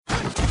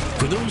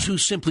For those who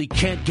simply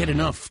can't get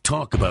enough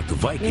talk about the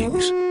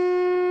Vikings,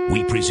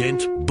 we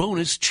present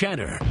Bonus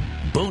Chatter.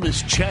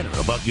 Bonus chatter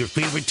about your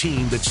favorite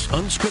team that's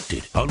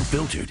unscripted,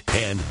 unfiltered,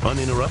 and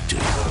uninterrupted.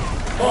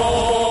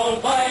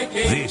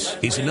 This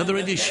is another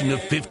edition of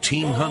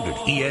 1500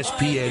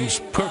 ESPN's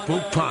Purple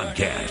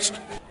Podcast.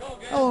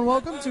 Hello and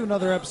welcome to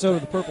another episode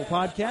of the Purple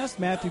Podcast.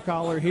 Matthew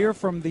Coller here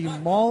from the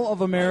Mall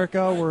of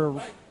America.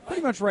 We're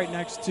pretty much right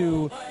next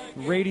to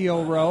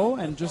Radio Row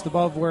and just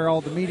above where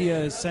all the media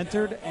is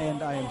centered.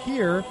 And I am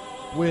here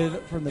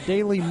from the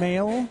Daily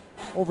Mail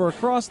over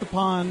across the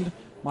pond,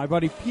 my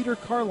buddy Peter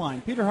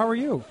Carline. Peter, how are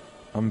you?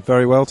 I'm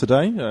very well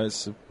today.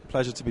 It's a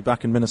pleasure to be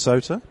back in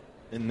Minnesota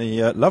in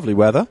the lovely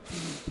weather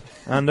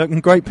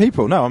and great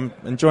people. No, I'm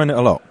enjoying it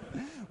a lot.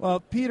 Well,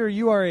 Peter,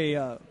 you are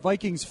a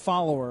Vikings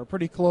follower, a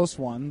pretty close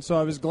one, so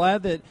I was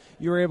glad that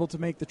you were able to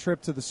make the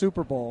trip to the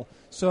Super Bowl.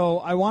 So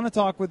I want to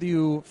talk with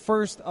you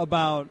first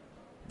about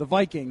the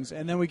Vikings,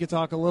 and then we could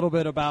talk a little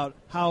bit about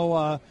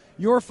how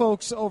your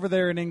folks over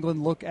there in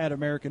England look at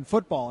American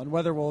football and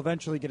whether we'll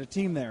eventually get a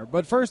team there.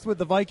 But first with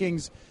the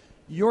Vikings,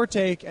 your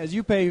take, as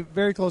you pay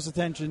very close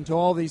attention to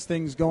all these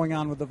things going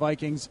on with the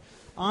Vikings,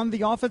 on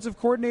the offensive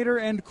coordinator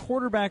and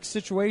quarterback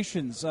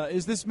situations.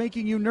 Is this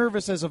making you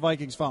nervous as a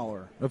Vikings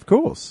follower? Of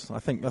course. I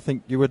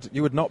think you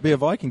would not be a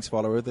Vikings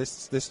follower.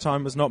 This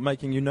time was not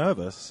making you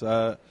nervous.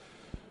 The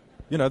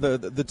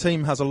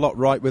team has a lot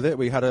right with it.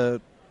 We had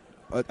a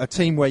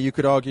team where you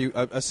could argue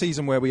a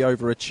season where we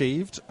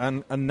overachieved,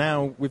 and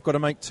now we've got to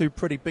make two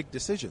pretty big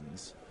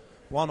decisions.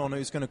 One on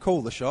who's going to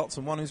call the shots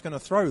and one who's going to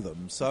throw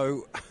them.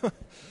 So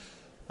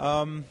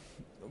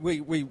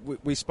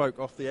we spoke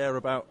off the air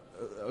about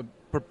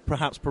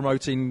perhaps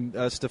promoting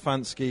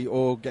Stefanski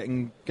or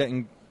getting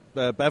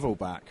Bevel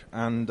back,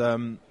 and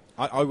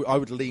I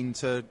would lean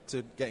to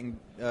getting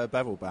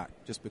Bevel back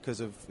just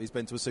because he's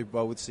been to a Super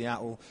Bowl with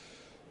Seattle.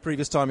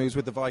 Previous time he was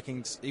with the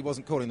Vikings, he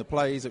wasn't calling the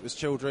plays, it was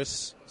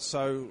Childress,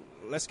 so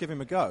let's give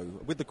him a go.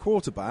 With the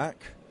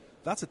quarterback,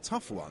 that's a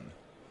tough one.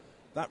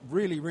 That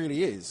really,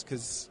 really is,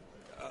 because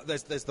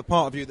there's the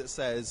part of you that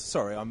says,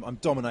 sorry, I'm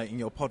dominating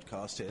your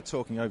podcast here,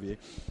 talking over you.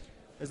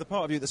 There's the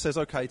part of you that says,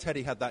 okay,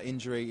 Teddy had that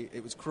injury,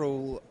 it was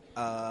cruel.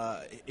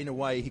 In a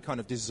way, he kind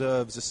of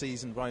deserves a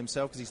season by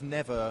himself because he's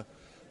never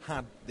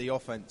had the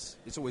offense.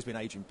 It's always been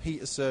Adrian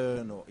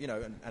Peterson, or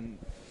and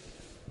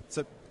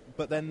so.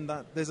 But then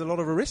there's a lot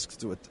of a risk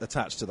to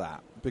attach to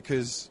that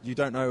because you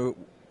don't know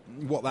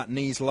what that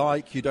knee's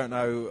like, you don't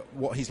know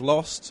what he's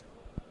lost,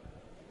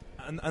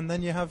 and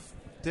then you have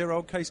dear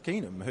old Case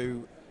Keenum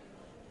who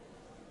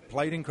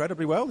played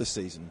incredibly well this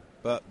season.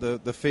 But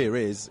the fear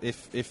is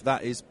if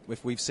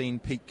we've seen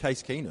peak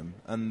Case Keenum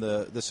and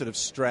the sort of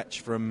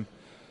stretch from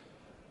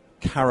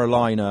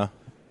Carolina,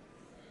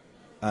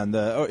 and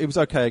it was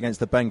okay against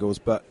the Bengals,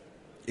 but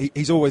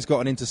he's always got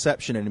an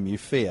interception in him, you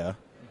fear.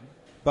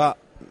 But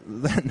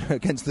then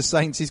against the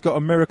Saints, he's got a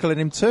miracle in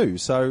him too.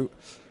 So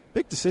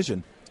big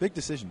decision.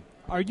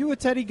 Are you a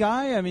Teddy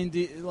guy? I mean,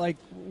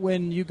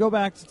 when you go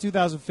back to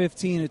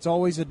 2015, it's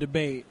always a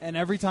debate. And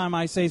every time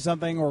I say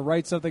something or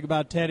write something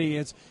about Teddy,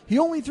 it's he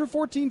only threw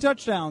 14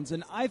 touchdowns.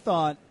 And I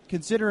thought,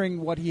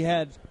 considering what he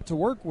had to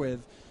work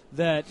with,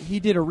 that he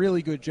did a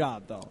really good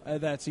job, though,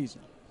 that season.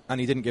 And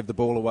he didn't give the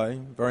ball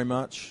away very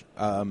much.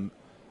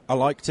 I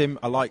liked him.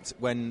 I liked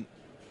when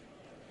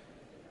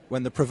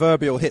the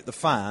proverbial hit the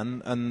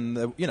fan, and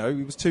he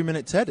was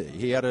 2-minute Teddy.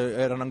 He had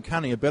an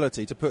uncanny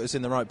ability to put us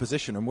in the right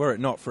position, and were it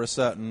not for a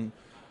certain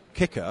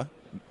kicker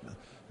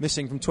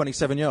missing from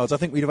 27 yards, I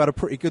think we'd have had a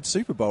pretty good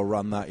Super Bowl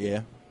run that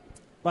year.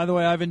 By the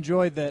way, I've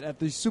enjoyed that at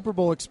the Super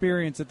Bowl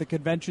experience at the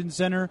Convention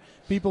Center,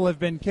 people have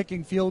been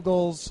kicking field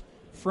goals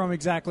from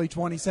exactly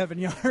 27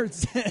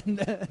 yards,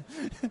 and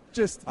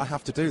I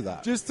have to do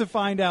that just to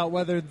find out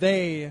whether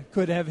they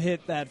could have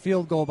hit that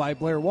field goal by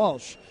Blair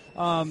Walsh.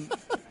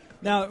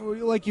 Now,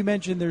 like you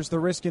mentioned, there's the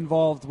risk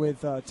involved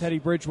with Teddy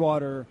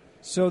Bridgewater.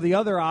 So the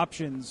other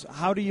options,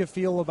 how do you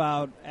feel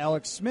about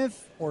Alex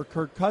Smith or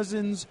Kirk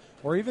Cousins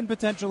or even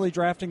potentially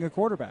drafting a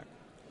quarterback?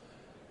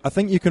 I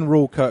think you can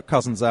rule Kirk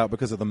Cousins out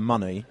because of the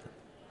money.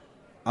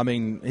 I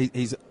mean,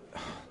 he's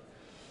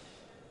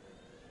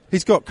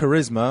got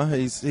charisma.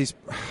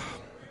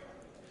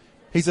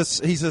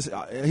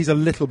 He's a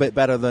little bit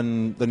better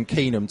than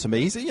Keenum to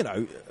me.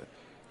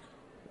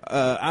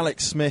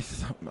 Alex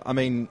Smith, I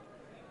mean,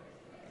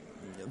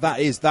 that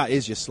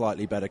is your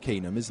slightly better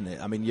Keenum, isn't it?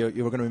 I mean, you're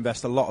going to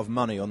invest a lot of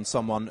money on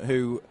someone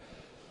who,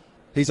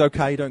 he's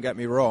okay, don't get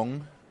me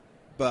wrong,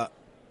 but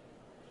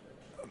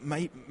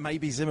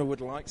maybe Zimmer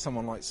would like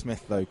someone like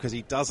Smith though, because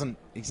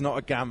he's not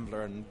a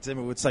gambler, and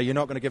Zimmer would say, you're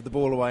not going to give the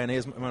ball away, and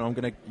you're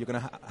going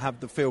to have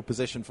the field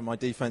position for my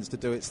defense to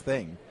do its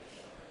thing.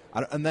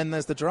 And then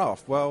there's the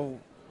draft. Well,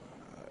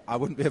 I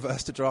wouldn't be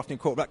averse to drafting a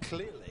quarterback.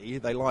 Clearly,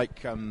 they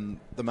like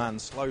the man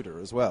Slaughter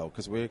as well,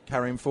 because we're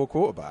carrying 4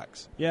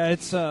 quarterbacks. Yeah,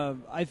 it's.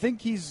 I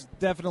think he's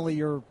definitely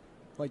your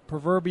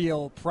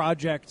proverbial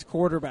project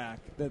quarterback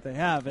that they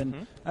have,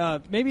 and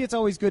maybe it's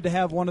always good to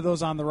have one of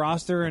those on the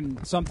roster,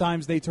 and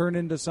sometimes they turn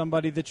into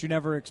somebody that you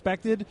never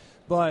expected.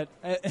 But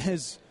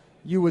as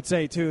you would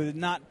say, too.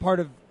 Not part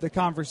of the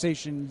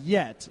conversation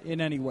yet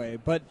in any way.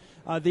 But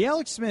the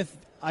Alex Smith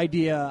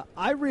idea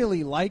I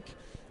really like,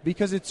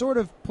 because it sort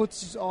of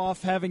puts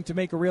off having to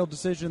make a real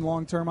decision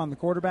long-term on the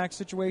quarterback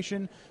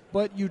situation.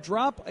 But you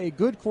drop a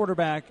good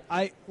quarterback,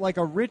 like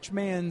a rich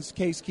man's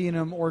Case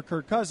Keenum or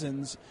Kirk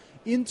Cousins,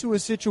 into a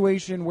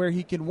situation where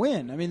he can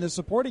win. I mean, the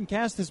supporting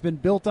cast has been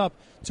built up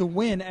to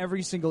win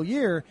every single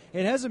year.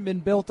 It hasn't been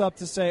built up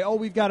to say, oh,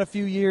 we've got a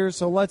few years,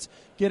 so let's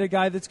get a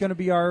guy that's going to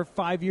be our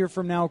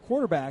 5-year-from-now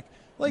quarterback.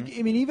 I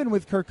mean, even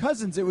with Kirk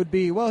Cousins, it would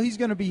be, well, he's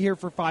going to be here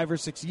for 5 or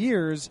 6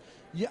 years.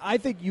 I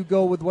think you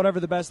go with whatever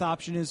the best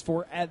option is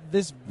for at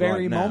this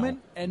very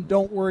moment, and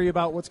don't worry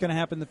about what's going to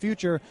happen in the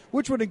future,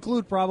 which would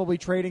include probably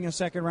trading a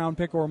second-round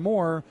pick or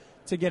more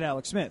to get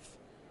Alex Smith.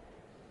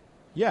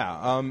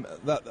 Yeah,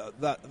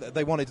 that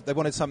they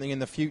wanted something in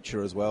the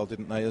future as well,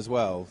 didn't they? As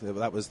well,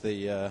 that was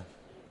the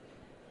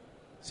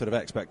sort of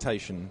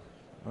expectation.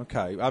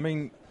 Okay, I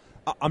mean,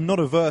 I'm not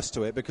averse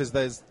to it because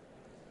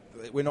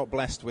we're not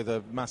blessed with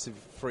a massive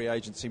free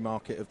agency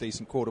market of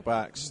decent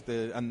quarterbacks.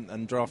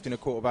 And drafting a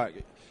quarterback,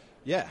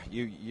 yeah,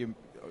 you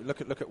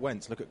look at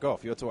Wentz, look at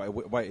Goff. You have to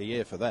wait a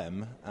year for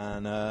them,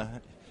 and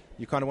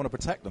you kind of want to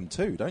protect them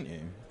too, don't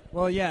you?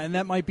 Well, yeah, and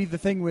that might be the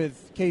thing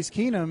with Case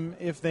Keenum.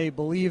 If they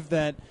believe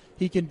that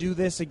he can do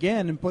this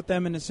again and put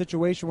them in a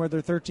situation where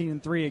they're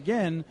 13-3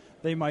 again,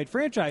 they might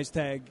franchise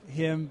tag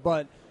him,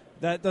 but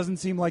that doesn't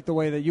seem like the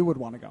way that you would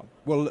want to go.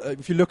 Well,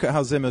 if you look at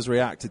how Zimmer's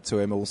reacted to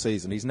him all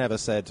season, he's never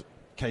said,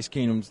 Case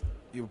Keenum's,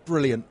 you're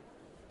brilliant.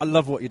 I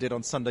love what you did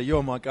on Sunday.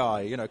 You're my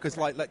guy, because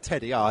like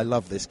Teddy, I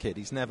love this kid.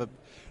 He's never.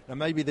 And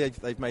maybe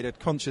they've made a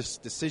conscious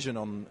decision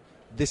on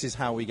this is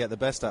how we get the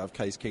best out of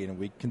Case Keenum.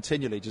 We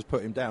continually just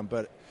put him down,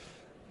 but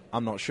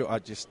I'm not sure. I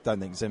just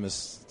don't think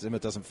Zimmer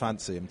doesn't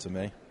fancy him to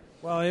me.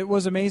 Well, it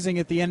was amazing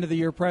at the end of the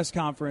year press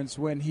conference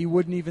when he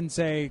wouldn't even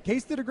say,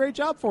 Case did a great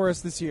job for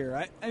us this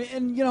year.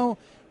 And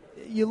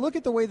you look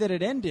at the way that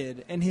it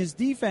ended, and his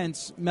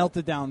defense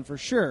melted down for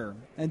sure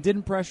and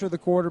didn't pressure the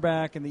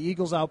quarterback, and the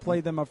Eagles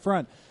outplayed them up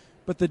front.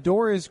 But the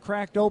door is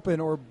cracked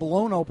open, or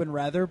blown open,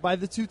 rather, by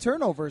the 2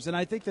 turnovers. And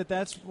I think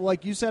that's,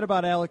 like you said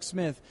about Alex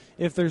Smith,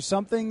 if there's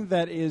something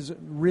that is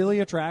really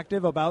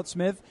attractive about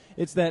Smith,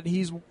 it's that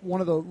he's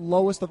one of the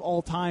lowest of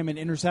all time in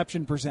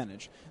interception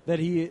percentage, that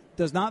he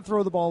does not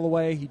throw the ball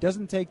away, he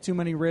doesn't take too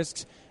many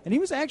risks, and he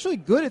was actually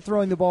good at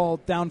throwing the ball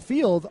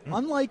downfield,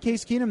 unlike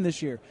Case Keenum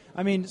this year.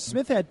 I mean,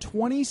 Smith had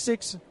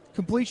 26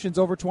 completions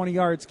over 20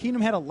 yards.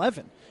 Keenum had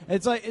 11.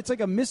 It's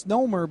like a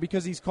misnomer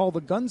because he's called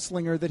a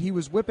gunslinger that he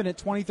was whipping it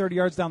 20, 30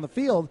 yards down the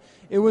field.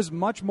 It was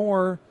much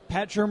more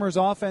Pat Shurmur's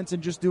offense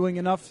and just doing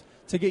enough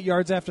to get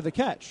yards after the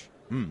catch.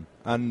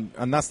 And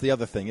that's the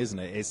other thing, isn't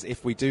it? Is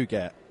if we do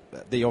get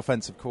the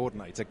offensive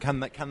coordinator,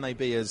 can they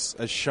be as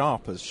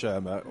sharp as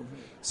Shurmur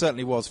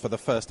certainly was for the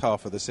first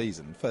half of the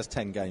season, first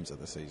 10 games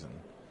of the season?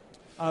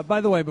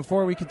 By the way,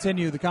 before we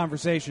continue the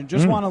conversation,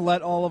 just want to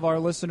let all of our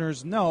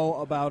listeners know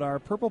about our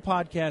Purple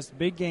Podcast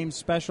Big Game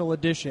Special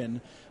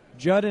Edition.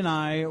 Judd and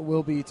I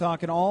will be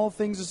talking all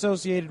things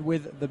associated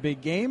with the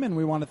big game, and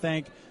we want to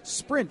thank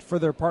Sprint for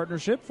their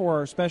partnership for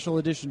our special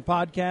edition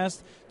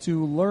podcast.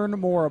 To learn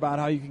more about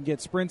how you can get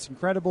Sprint's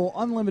incredible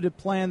unlimited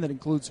plan that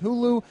includes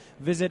Hulu,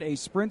 visit a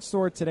Sprint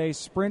store today.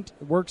 Sprint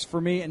works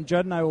for me, and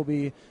Judd and I will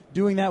be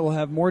doing that. We'll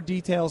have more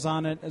details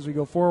on it as we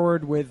go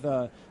forward with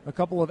a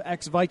couple of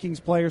ex-Vikings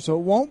players, so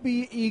it won't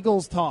be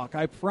Eagles talk,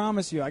 I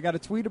promise you. I got a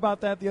tweet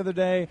about that the other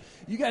day.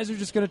 You guys are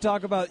just going to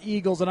talk about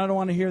Eagles, and I don't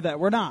want to hear that.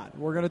 We're not.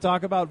 We're going to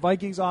talk about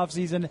Vikings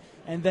offseason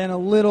and then a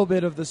little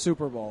bit of the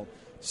Super Bowl.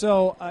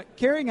 So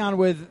carrying on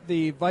with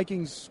the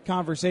Vikings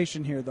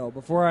conversation here, though,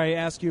 before I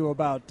ask you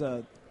about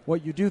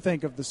what you do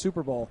think of the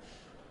Super Bowl,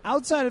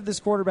 outside of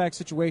this quarterback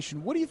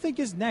situation, what do you think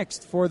is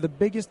next for the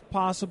biggest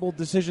possible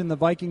decision the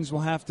Vikings will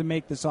have to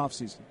make this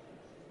offseason?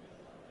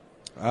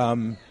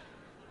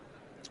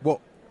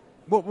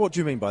 What do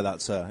you mean by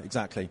that, sir,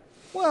 exactly?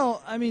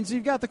 Well, I mean, so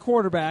you've got the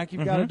quarterback.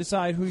 You've got to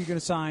decide who you're going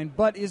to sign.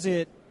 But is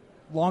it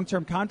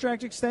long-term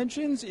contract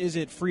extensions? Is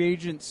it free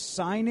agent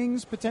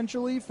signings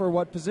potentially for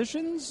what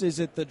positions? Is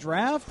it the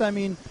draft? I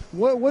mean,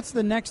 what's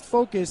the next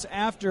focus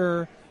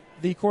after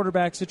the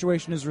quarterback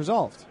situation is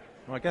resolved?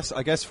 Well,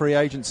 I guess free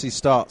agency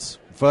starts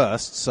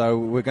first, so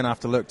we're going to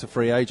have to look to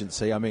free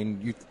agency. I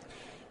mean,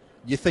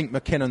 you think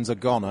McKinnon's a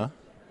goner?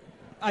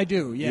 I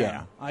do,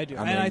 yeah. I do.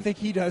 I think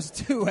he does,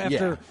 too,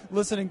 after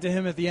listening to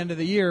him at the end of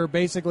the year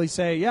basically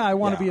say, I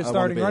want to be a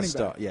starting running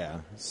back.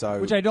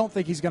 Which I don't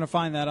think he's going to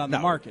find that on the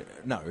market.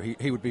 No,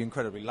 he would be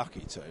incredibly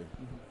lucky to.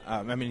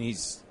 I mean,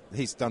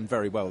 he's done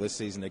very well this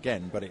season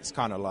again, but it's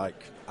kind of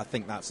like, I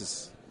think that's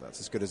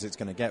as good as it's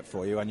going to get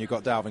for you. And you've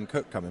got Dalvin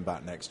Cook coming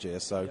back next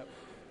year, so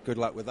good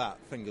luck with that.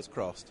 Fingers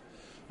crossed.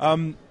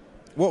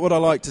 What would I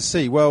like to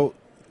see? Well,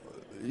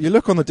 you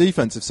look on the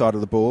defensive side of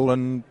the ball,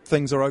 and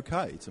things are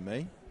okay to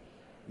me.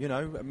 We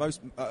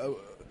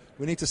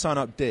need to sign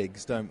up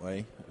Diggs, don't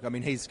we? I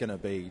mean, he's going to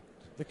be...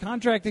 The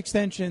contract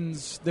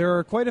extensions, there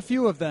are quite a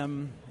few of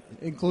them,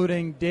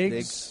 including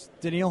Diggs,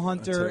 Danielle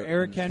Hunter,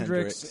 Eric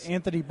Kendricks,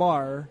 Anthony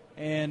Barr,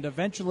 and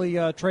eventually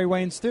Trey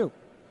Waynes, too.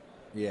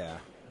 Yeah.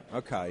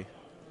 Okay.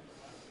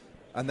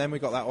 And then we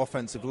got that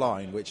offensive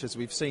line, which, as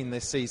we've seen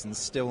this season,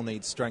 still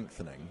needs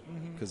strengthening,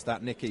 because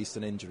that Nick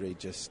Easton injury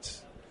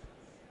just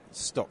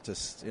stopped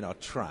us in our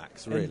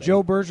tracks, really. And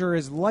Joe Berger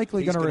is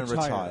likely going to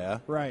retire.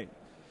 Right.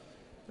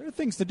 There are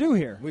things to do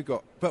here.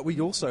 But we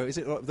also, is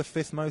it like the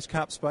fifth most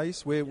cap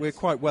space? We're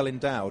quite well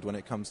endowed when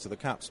it comes to the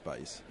cap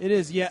space. It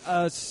is,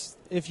 yeah.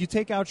 If you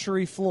take out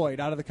Sharif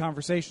Floyd out of the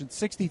conversation,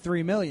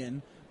 $63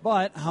 million,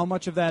 but how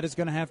much of that is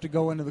going to have to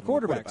go into the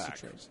quarterback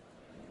situation?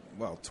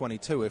 Well,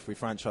 22 if we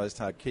franchised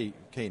tag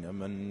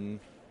Keenum, and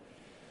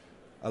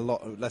a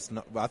lot less.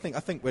 I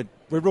think we're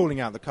ruling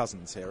out the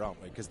Cousins here,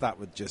 aren't we? Because that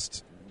would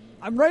just.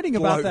 I'm writing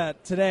about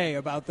that today,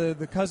 about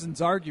the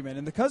Cousins argument,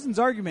 and the Cousins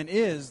argument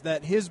is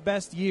that his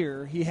best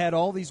year, he had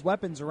all these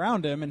weapons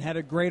around him and had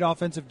a great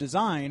offensive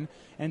design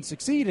and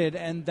succeeded,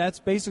 and that's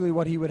basically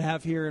what he would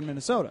have here in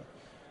Minnesota.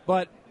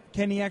 But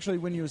can he actually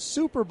win you a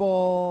Super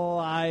Bowl?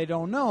 I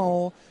don't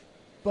know.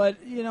 But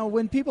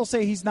when people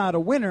say he's not a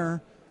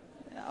winner.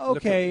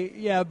 Okay,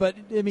 yeah, but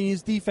I mean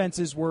his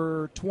defenses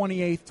were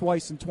 28th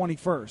twice and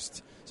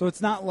 21st, so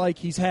it's not like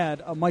he's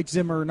had a Mike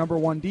Zimmer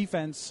 #1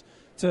 defense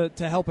to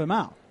help him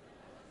out.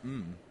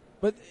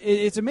 But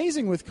it's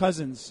amazing with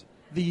Cousins,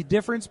 the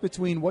difference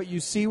between what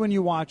you see when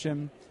you watch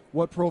him,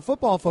 what Pro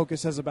Football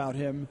Focus says about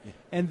him,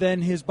 and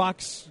then his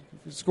box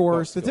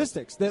score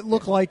statistics that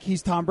look like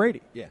he's Tom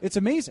Brady. Yeah. It's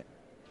amazing.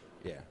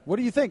 Yeah. What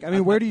do you think? I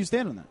mean, where do you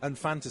stand on that? And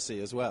fantasy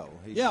as well.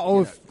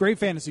 Great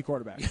fantasy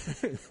quarterback.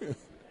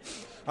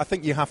 I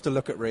think you have to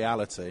look at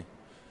reality,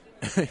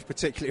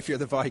 particularly if you're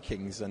the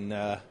Vikings. And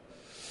I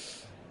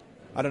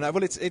don't know.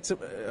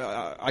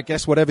 Well, I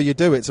guess whatever you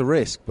do, it's a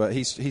risk. But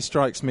he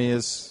strikes me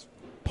as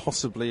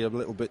possibly a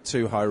little bit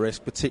too high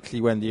risk, particularly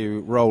when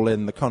you roll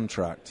in the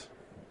contract,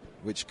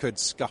 which could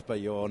scupper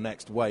your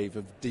next wave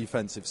of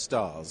defensive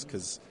stars.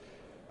 Because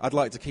I'd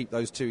like to keep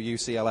those two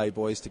UCLA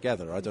boys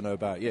together. I don't know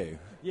about you.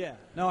 Yeah.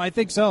 No, I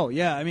think so.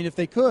 Yeah. I mean, if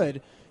they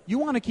could. You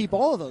want to keep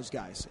all of those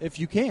guys if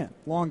you can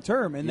long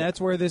term, and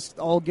that's where this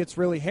all gets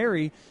really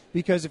hairy,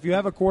 because if you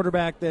have a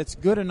quarterback that's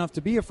good enough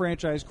to be a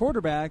franchise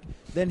quarterback,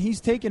 then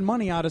he's taking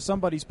money out of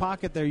somebody's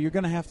pocket there. You're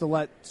going to have to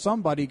let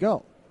somebody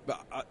go.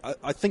 But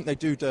I think they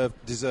do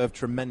deserve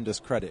tremendous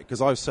credit,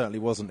 because I certainly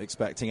wasn't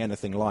expecting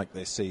anything like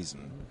this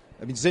season.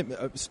 I mean,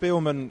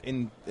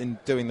 Spielman in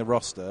doing the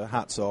roster,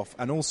 hats off,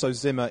 and also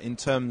Zimmer in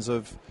terms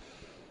of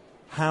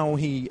how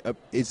he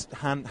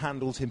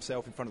handled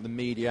himself in front of the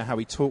media, how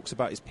he talks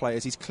about his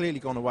players. He's clearly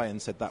gone away and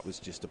said that was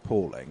just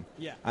appalling.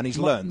 Yeah. And he's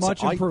learned.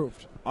 Much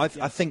improved. I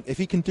think if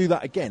he can do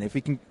that again, if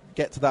he can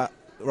get to that,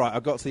 right,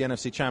 I got to the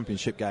NFC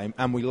Championship game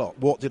and we lost.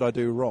 What did I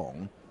do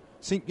wrong?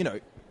 See,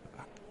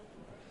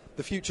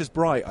 the future's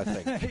bright, I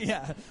think.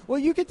 Yeah. Well,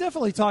 you could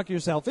definitely talk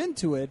yourself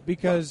into it,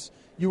 because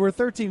you were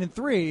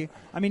 13-3.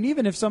 I mean,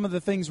 even if some of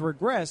the things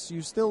regress,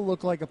 you still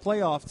look like a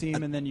playoff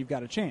team, and then you've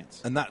got a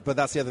chance. But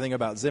that's the other thing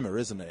about Zimmer,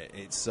 isn't it?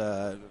 It's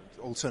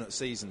alternate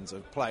seasons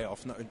of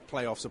playoffs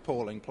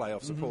appalling,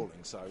 playoffs appalling.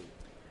 So,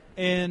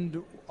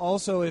 and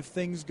also, if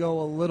things go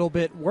a little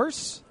bit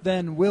worse,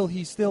 then will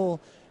he still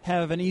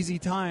have an easy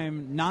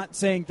time not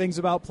saying things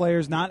about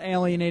players, not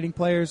alienating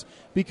players?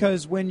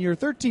 Because when you're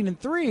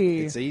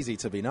 13-3, it's easy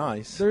to be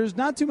nice. There's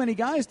not too many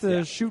guys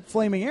to shoot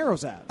flaming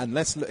arrows at.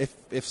 Unless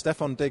if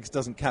Stephon Diggs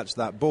doesn't catch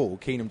that ball,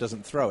 Keenum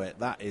doesn't throw it,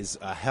 that is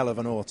a hell of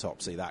an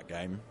autopsy, that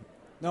game.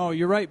 No,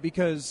 you're right,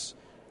 because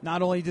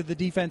not only did the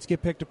defense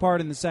get picked apart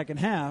in the second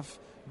half,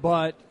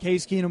 but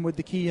Case Keenum with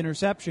the key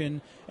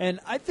interception. And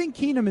I think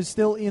Keenum is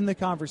still in the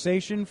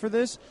conversation for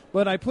this,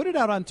 but I put it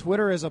out on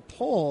Twitter as a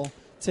poll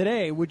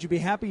today. Would you be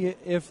happy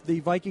if the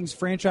Vikings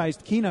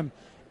franchised Keenum?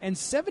 And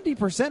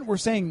 70% were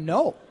saying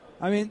no.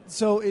 I mean,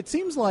 so it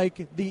seems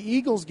like the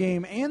Eagles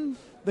game and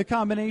the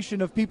combination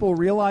of people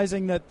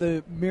realizing that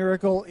the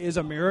miracle is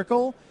a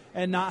miracle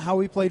and not how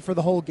he played for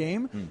the whole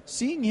game,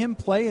 seeing him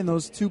play in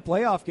those two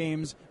playoff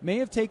games may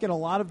have taken a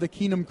lot of the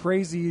Keenum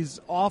crazies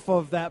off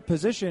of that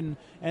position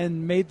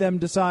and made them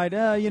decide,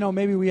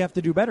 maybe we have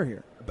to do better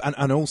here.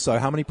 And also,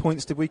 how many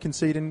points did we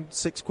concede in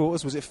 6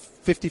 quarters? Was it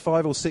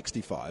 55 or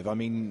 65? I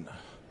mean,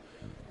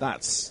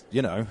 that's,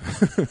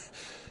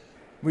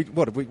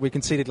 we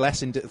conceded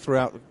less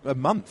throughout a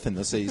month in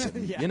the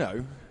season,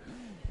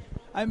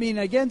 I mean,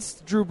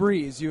 against Drew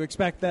Brees, you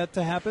expect that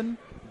to happen.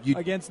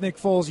 Against Nick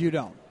Foles, you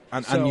don't.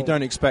 And you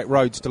don't expect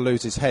Rhodes to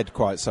lose his head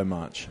quite so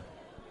much.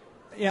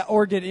 Yeah,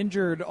 or get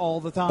injured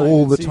all the time.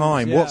 All the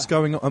time. Yeah. What's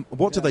going on?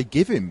 What do they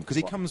give him? Because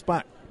he comes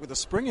back with a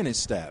spring in his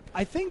step.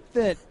 I think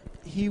that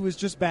he was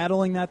just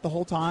battling that the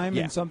whole time,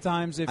 and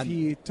sometimes if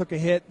he took a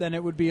hit, then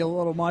it would be a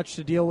little much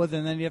to deal with,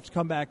 and then you have to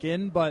come back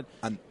in.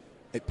 And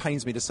it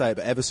pains me to say it,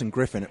 but Everson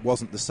Griffin, it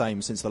wasn't the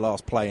same since the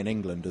last play in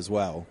England as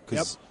well,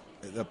 because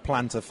the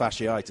plantar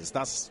fasciitis,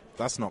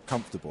 that's not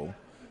comfortable.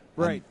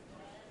 Right.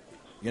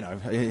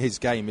 And, his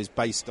game is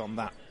based on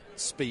that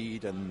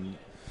speed, and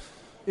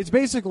it's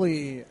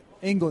basically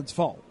England's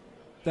fault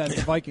that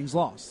the Vikings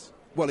lost.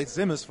 Well, it's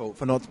Zimmer's fault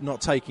for not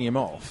taking him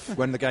off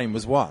when the game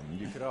was won,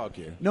 you could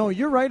argue. No,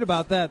 you're right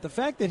about that. The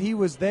fact that he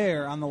was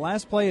there on the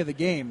last play of the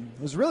game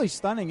was really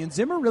stunning, and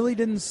Zimmer really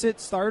didn't sit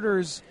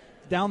starters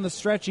down the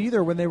stretch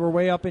either when they were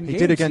way up in games. He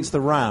did against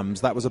the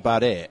Rams. That was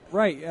about it.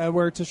 Right,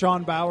 where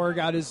Tashawn Bauer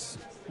got his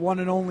one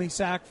and only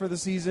sack for the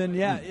season.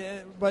 Yeah,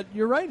 but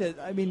you're right.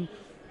 I mean,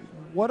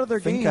 what other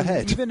Think game?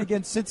 ahead. Even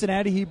against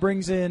Cincinnati, he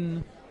brings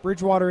in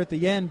Bridgewater at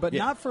the end, but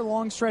Yeah. not for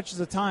long stretches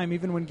of time,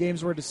 even when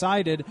games were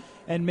decided,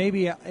 and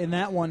maybe in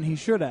that one he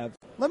should have.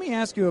 Let me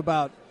ask you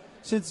about,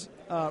 since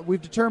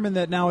we've determined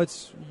that now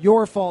it's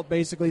your fault,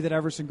 basically, that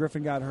Everson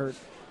Griffin got hurt.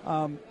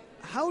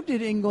 How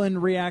did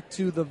England react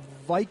to the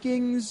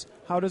Vikings?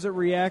 How does it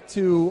react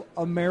to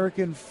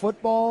American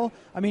football?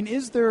 I mean,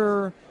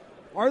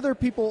 are there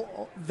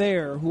people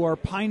there who are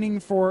pining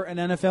for an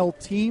NFL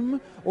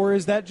team, or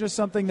is that just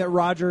something that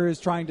Roger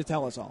is trying to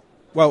tell us all?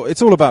 Well,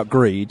 it's all about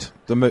greed.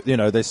 I'm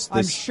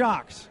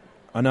shocked.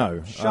 I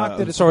know. Shocked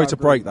that I'm it's sorry about to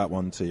break greed. that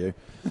one to you.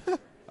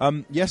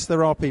 Yes,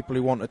 there are people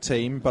who want a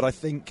team, but I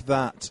think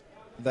that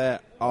there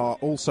are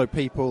also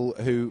people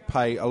who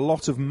pay a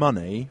lot of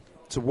money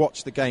to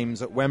watch the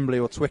games at Wembley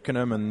or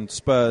Twickenham and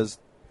Spurs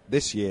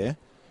this year,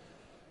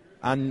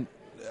 and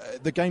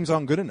the games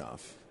aren't good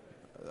enough.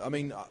 I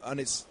mean, and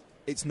it's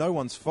no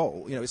one's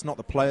fault. It's not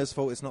the players'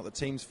 fault. It's not the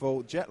team's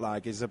fault. Jet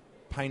lag is a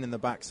pain in the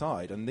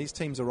backside, and these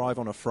teams arrive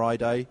on a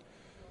Friday.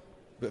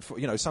 But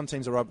some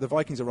teams arrive. The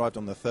Vikings arrived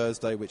on the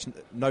Thursday, which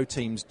no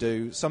teams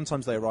do.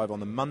 Sometimes they arrive on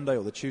the Monday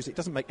or the Tuesday. It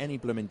doesn't make any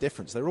blooming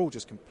difference. They're all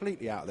just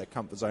completely out of their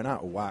comfort zone,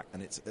 out of whack,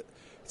 and it's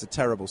a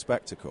terrible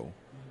spectacle.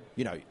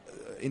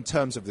 In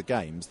terms of the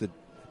games,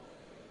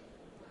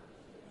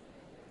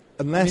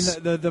 unless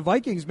the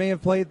Vikings may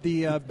have played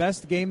the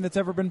best game that's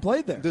ever been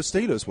played there. the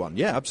Steelers one,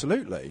 yeah,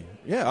 absolutely,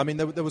 yeah. I mean,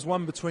 there was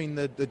one between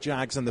the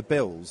Jags and the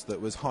Bills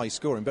that was high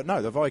scoring, but no,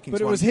 the Vikings.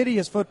 But it was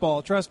hideous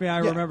football. Trust me,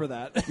 I Yeah. remember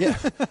that. Yeah.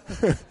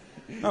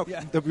 Oh,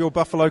 Yeah. Your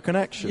Buffalo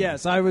connection.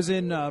 Yes, I was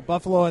in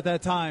Buffalo at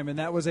that time, and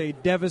that was a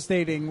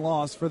devastating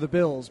loss for the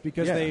Bills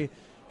because Yeah. they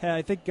had,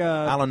 I think,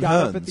 Alan got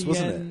up Hearns, at the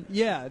wasn't end.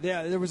 Yeah,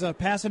 there was a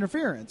pass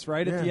interference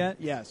right at the Yeah. end.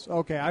 Yes,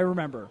 okay, I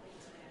remember.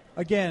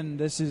 Again,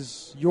 this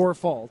is your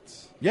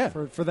fault. Yeah.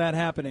 For that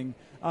happening.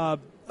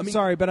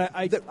 Sorry, but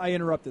I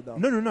interrupted though.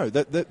 No.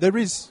 There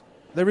is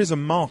a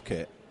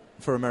market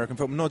for American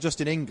football, not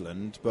just in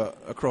England, but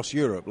across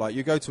Europe. Like,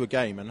 you go to a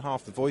game and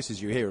half the voices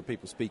you hear are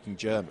people speaking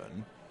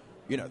German.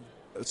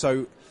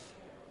 So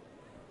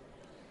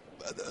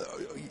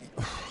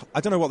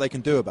I don't know what they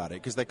can do about it,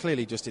 because they're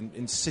clearly just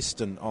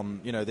insistent on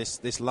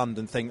this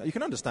London thing. You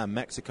can understand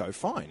Mexico,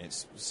 fine,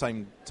 it's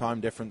same time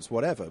difference,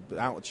 whatever, but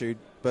altitude,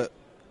 but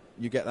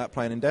you get that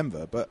playing in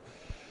Denver. But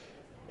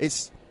they're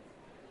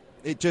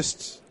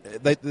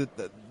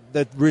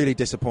really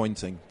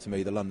disappointing to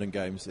me, the London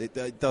games.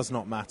 It does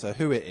not matter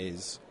who it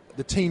is.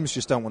 The teams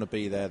just don't want to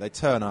be there. They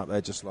turn up,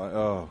 they're just like,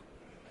 oh.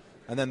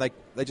 And then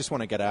they just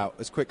want to get out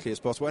as quickly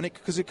as possible, and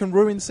because it can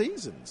ruin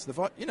seasons. The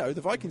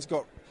Vikings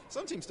got,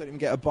 some teams don't even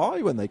get a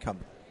bye when they come.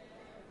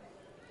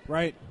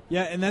 Right.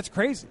 Yeah, and that's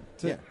crazy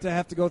to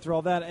have to go through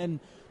all that. And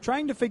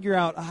trying to figure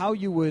out how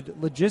you would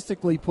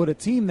logistically put a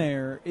team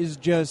there is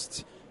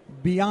just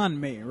beyond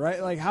me, right?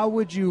 Like, how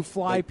would you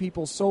fly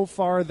people so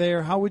far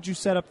there? How would you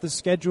set up the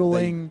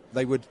scheduling?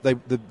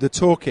 The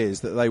talk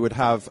is that they would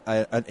have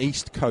an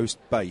East Coast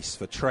base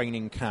for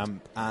training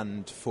camp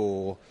and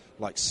for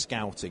like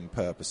scouting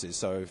purposes.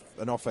 So if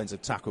an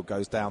offensive tackle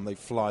goes down, they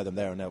fly them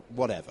there and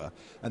whatever,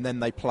 and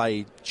then they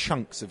play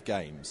chunks of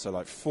games. So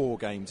like 4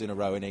 games in a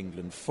row in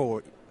England.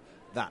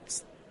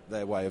 That's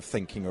their way of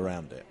thinking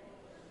around it.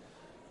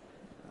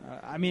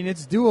 I mean,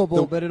 it's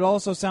doable, but it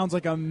also sounds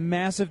like a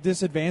massive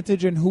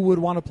disadvantage, and who would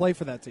want to play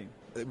for that team?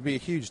 It would be a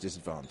huge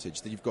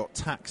disadvantage. You've got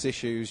tax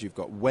issues, you've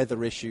got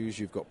weather issues,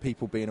 you've got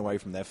people being away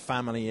from their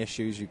family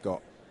issues, you've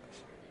got...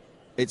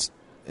 It's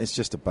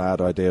just a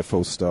bad idea,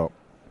 full stop.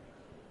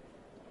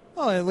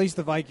 Well, at least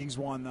the Vikings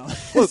won, though.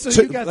 Well,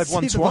 so you got they've to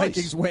won see twice.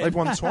 the Vikings win. They've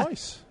won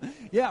twice.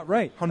 Yeah,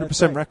 right.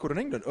 100% right. record in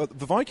England.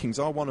 The Vikings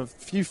are one of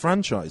few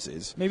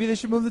franchises. Maybe they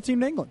should move the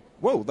team to England.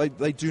 Well,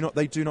 they do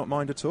not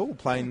mind at all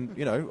playing.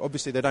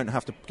 Obviously they don't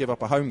have to give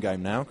up a home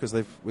game now because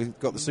we've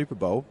got the Super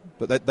Bowl,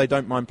 but they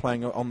don't mind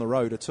playing on the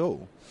road at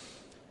all.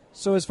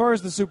 So as far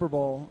as the Super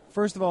Bowl,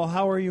 first of all,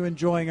 how are you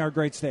enjoying our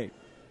great state?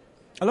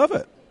 I love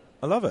it.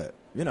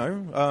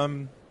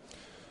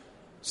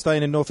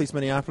 Staying in northeast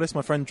Minneapolis,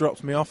 my friend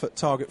drops me off at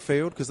Target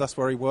Field because that's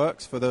where he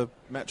works for the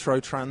Metro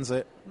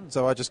Transit.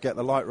 So I just get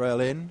the light rail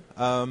in.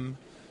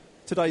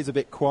 Today's a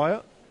bit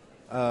quiet,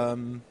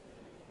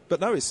 but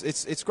no,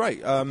 it's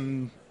great.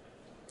 I'm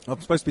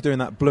supposed to be doing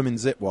that blooming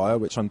zip wire,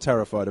 which I'm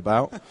terrified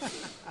about.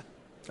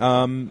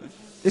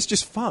 It's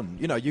just fun,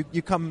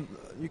 You come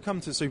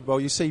to the Super Bowl,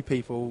 you see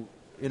people,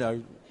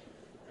 you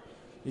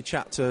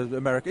chat to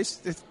America.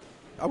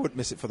 I wouldn't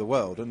miss it for the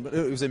world, and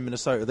it was in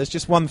Minnesota. There's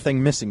just one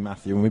thing missing,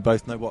 Matthew, and we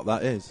both know what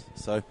that is.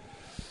 So,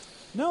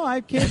 no,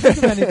 I can't think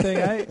of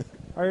anything.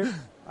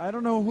 I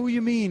don't know who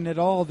you mean at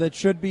all that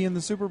should be in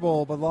the Super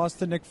Bowl but lost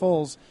to Nick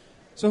Foles.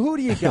 So who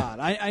do you got?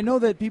 I know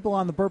that people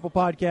on the Purple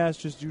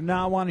Podcast just do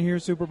not want to hear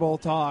Super Bowl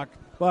talk,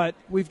 but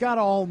we've got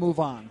to all move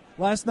on.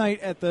 Last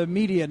night at the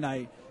media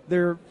night,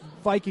 their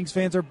Vikings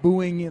fans are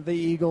booing the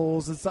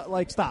Eagles. It's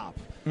like, stop.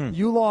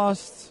 You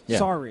lost. Yeah.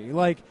 Sorry.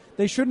 Like,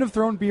 they shouldn't have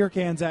thrown beer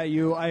cans at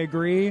you. I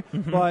agree.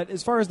 But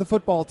as far as the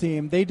football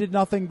team, they did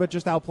nothing but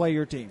just outplay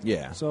your team.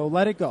 Yeah. So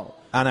let it go.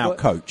 And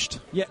outcoached.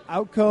 Yeah,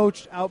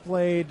 outcoached,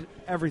 outplayed,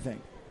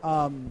 everything.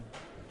 And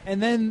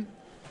then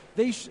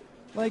they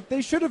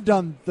should have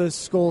done the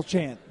skull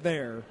chant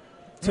there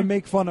to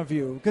make fun of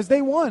you because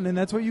they won, and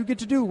that's what you get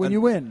to do when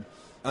you win.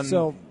 And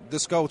so the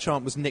skull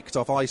chant was nicked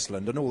off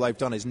Iceland, and all they've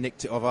done is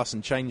nicked it off us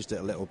and changed it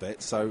a little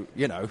bit. So,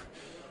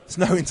 it's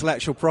no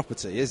intellectual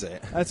property, is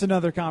it? That's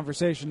another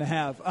conversation to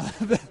have.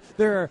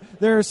 There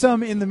are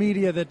some in the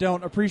media that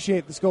don't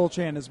appreciate the skull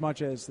chant as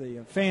much as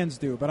the fans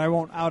do, but I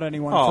won't out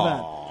anyone for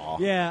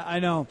that. Yeah, I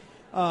know.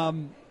 How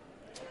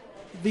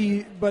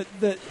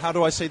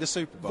do I see the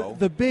Super Bowl?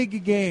 The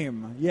big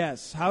game,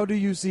 yes. How do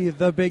you see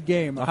the big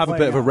game? I have a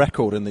bit of a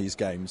record in these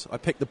games. I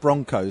picked the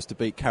Broncos to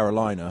beat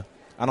Carolina,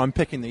 and I'm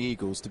picking the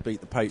Eagles to beat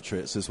the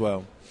Patriots as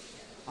well.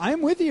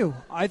 I'm with you.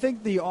 I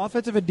think the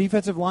offensive and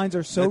defensive lines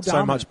are so dominant.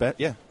 So much better,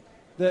 yeah.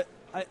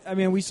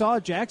 We saw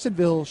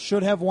Jacksonville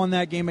should have won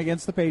that game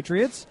against the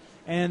Patriots,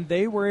 and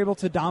they were able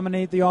to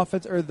dominate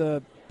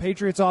the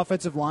Patriots'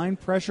 offensive line,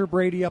 pressure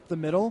Brady up the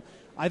middle.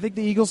 I think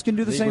the Eagles can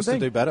do the same thing. The Eagles can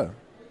do better.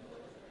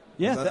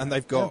 Yeah, and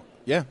they've got.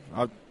 Yeah,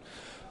 I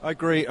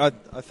agree. I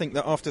think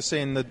that after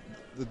seeing the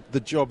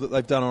job that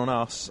they've done on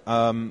us,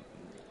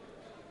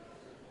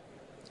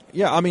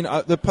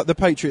 the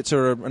Patriots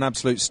are an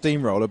absolute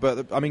steamroller.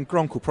 But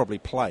Gronk will probably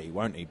play,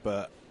 won't he?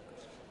 But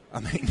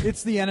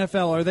it's the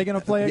NFL. Are they going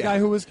to play a guy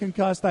who was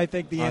concussed? I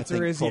think the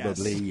answer is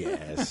probably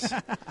yes.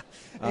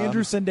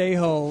 Andrew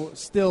Sendejo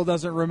still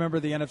doesn't remember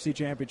the NFC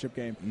Championship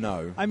game.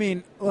 No.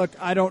 Look,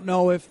 I don't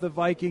know if the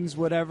Vikings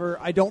would ever.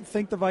 I don't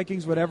think the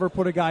Vikings would ever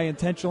put a guy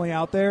intentionally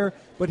out there,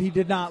 but he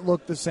did not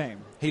look the same.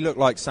 He looked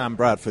like Sam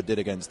Bradford did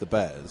against the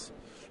Bears.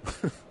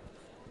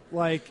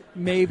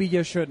 Maybe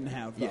you shouldn't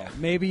have, though. Yeah.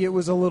 Maybe it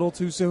was a little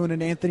too soon,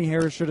 and Anthony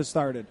Harris should have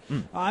started.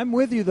 I'm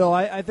with you, though.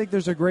 I think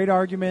there's a great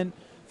argument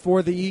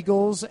for the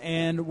Eagles,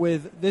 and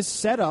with this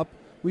setup,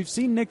 we've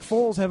seen Nick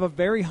Foles have a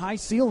very high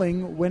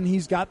ceiling when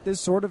he's got this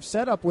sort of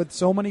setup with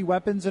so many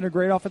weapons and a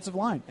great offensive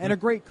line and a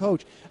great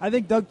coach. I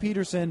think Doug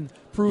Peterson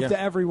proved to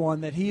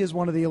everyone that he is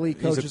one of the elite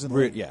coaches in the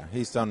league. Yeah,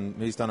 he's done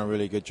a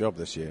really good job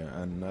this year,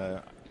 and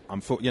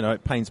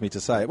it pains me to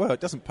say it. Well,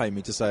 it doesn't pain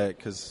me to say it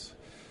because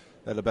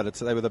they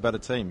were the better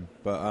team.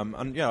 But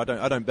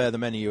I don't bear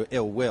them any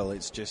ill will.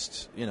 It's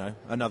just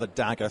another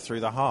dagger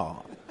through the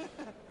heart.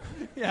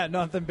 Yeah,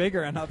 nothing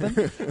bigger and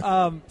nothing.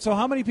 So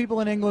how many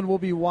people in England will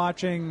be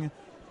watching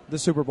the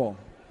Super Bowl?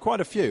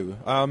 Quite a few.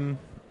 It's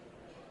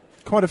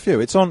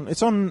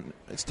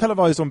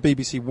televised on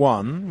BBC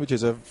One, which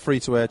is a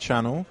free-to-air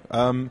channel,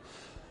 and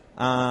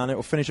it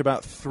will finish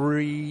about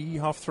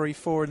 3:30,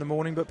 4 in the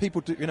morning. But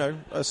people do,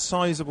 a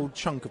sizable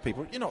chunk of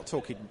people. You're not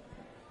talking.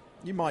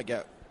 You might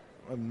get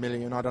 1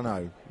 million. I don't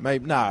know.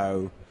 Maybe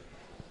no.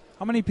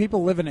 How many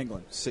people live in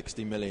England?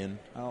 60 million.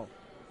 Oh.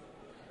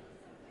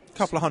 A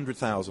couple of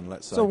 100,000,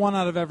 let's say. So 1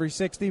 out of every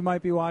 60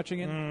 might be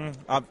watching it?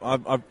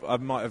 I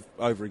might have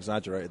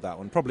over-exaggerated that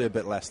one. Probably a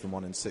bit less than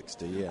 1 in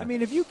 60, yeah.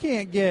 If you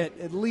can't get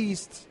at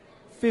least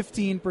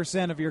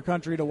 15% of your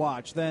country to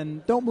watch,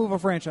 then don't move a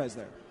franchise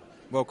there.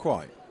 Well,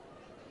 quite.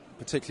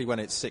 Particularly when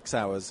it's 6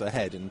 hours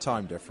ahead in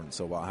time difference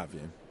or what have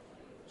you.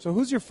 So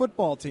who's your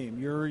football team?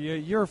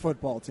 Your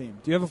football team.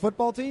 Do you have a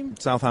football team?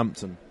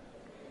 Southampton.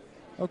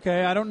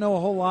 Okay, I don't know a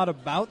whole lot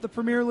about the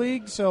Premier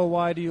League, so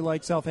why do you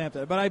like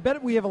Southampton? But I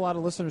bet we have a lot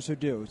of listeners who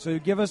do. So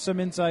give us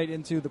some insight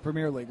into the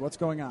Premier League. What's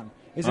going on?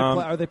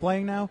 Are they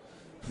playing now?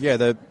 Yeah,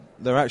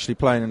 they're actually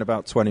playing in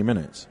about 20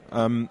 minutes.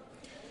 The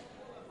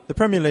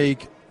Premier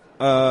League,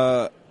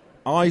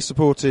 I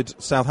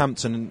supported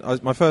Southampton.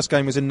 My first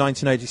game was in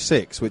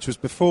 1986, which was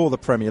before the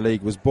Premier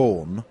League was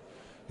born.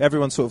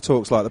 Everyone sort of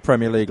talks like the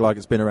Premier League like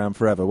it's been around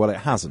forever. Well, it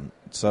hasn't.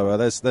 So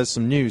there's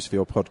some news for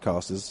your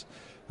podcasters.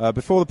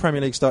 Before the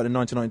Premier League started in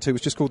 1992, it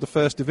was just called the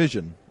First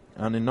Division.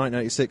 And in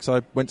 1986,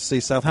 I went to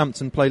see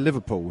Southampton play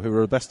Liverpool, who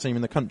were the best team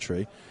in the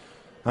country.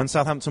 And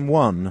Southampton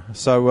won.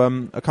 So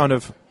a kind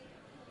of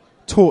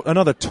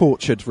another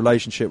tortured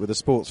relationship with a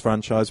sports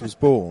franchise was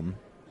born.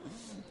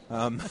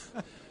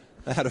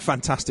 They had a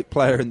fantastic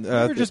player.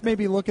 You just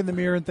maybe look in the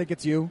mirror and think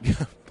it's you?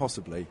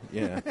 Possibly,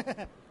 yeah.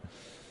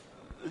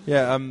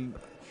 Yeah,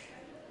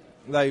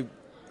 They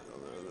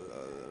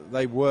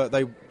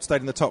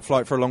stayed in the top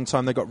flight for a long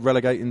time. They got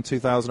relegated in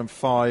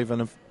 2005 and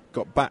have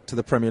got back to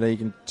the Premier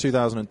League in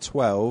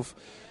 2012.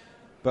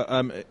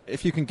 But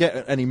if you can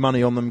get any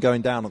money on them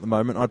going down at the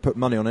moment, I'd put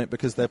money on it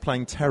because they're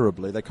playing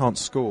terribly. They can't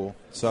score.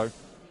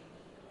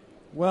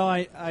 Well,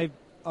 I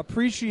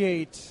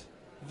appreciate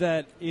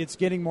that it's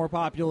getting more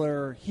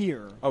popular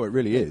here. Oh, it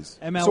really is.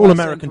 MLS, it's all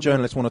American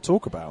journalists want to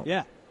talk about.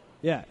 Yeah,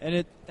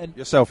 and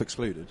yourself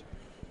excluded.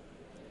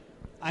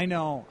 I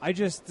know. I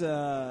just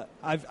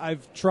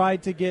I've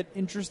tried to get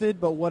interested,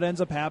 but what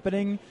ends up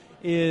happening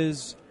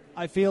is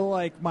I feel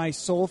like my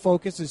sole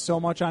focus is so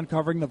much on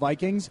covering the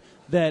Vikings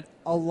that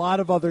a lot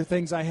of other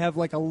things I have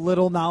like a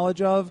little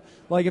knowledge of.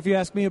 Like if you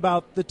ask me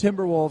about the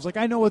Timberwolves, like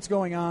I know what's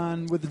going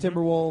on with the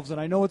Timberwolves and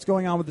I know what's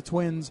going on with the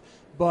Twins,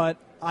 but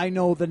I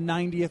know the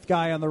 90th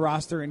guy on the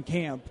roster in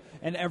camp.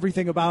 and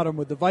everything about him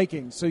with the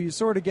Vikings. So you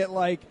sort of get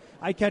like,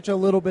 I catch a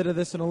little bit of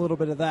this and a little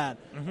bit of that.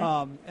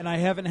 And I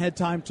haven't had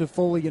time to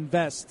fully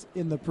invest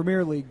in the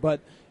Premier League, but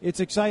it's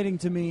exciting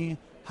to me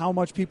how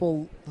much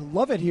people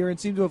love it here and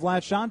seem to have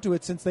latched onto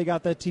it since they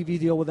got that TV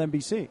deal with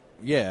NBC.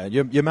 Yeah,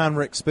 your man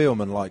Rick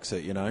Spielman likes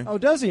it, Oh,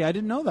 does he? I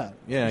didn't know that.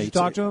 Yeah, Did you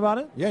talk to him about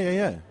it?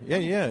 Yeah.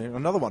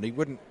 Another one. He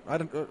wouldn't. I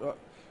don't.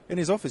 In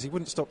his office, he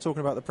wouldn't stop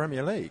talking about the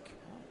Premier League.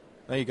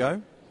 There you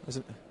go.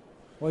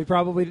 Well,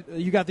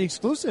 you got the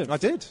exclusive. I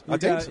did. I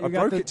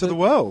broke it to the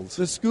world. world.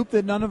 The scoop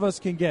that none of us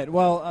can get.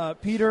 Well,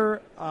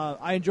 Peter,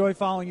 I enjoy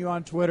following you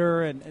on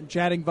Twitter and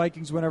chatting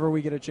Vikings whenever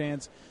we get a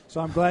chance.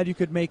 So I'm glad you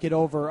could make it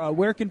over.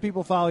 Where can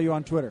people follow you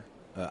on Twitter?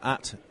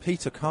 At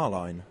Peter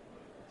Carline.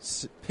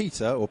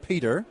 Peter or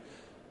Peter.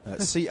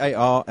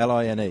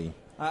 Carline.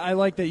 I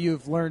like that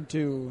you've learned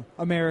to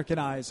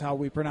Americanize how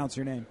we pronounce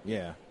your name.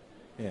 Yeah.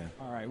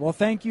 All right. Well,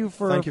 thank you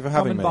for having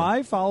coming me.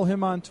 by. Follow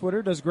him on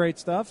Twitter. Does great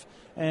stuff.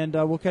 And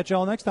we'll catch you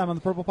all next time on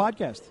the Purple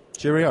Podcast.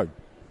 Cheerio.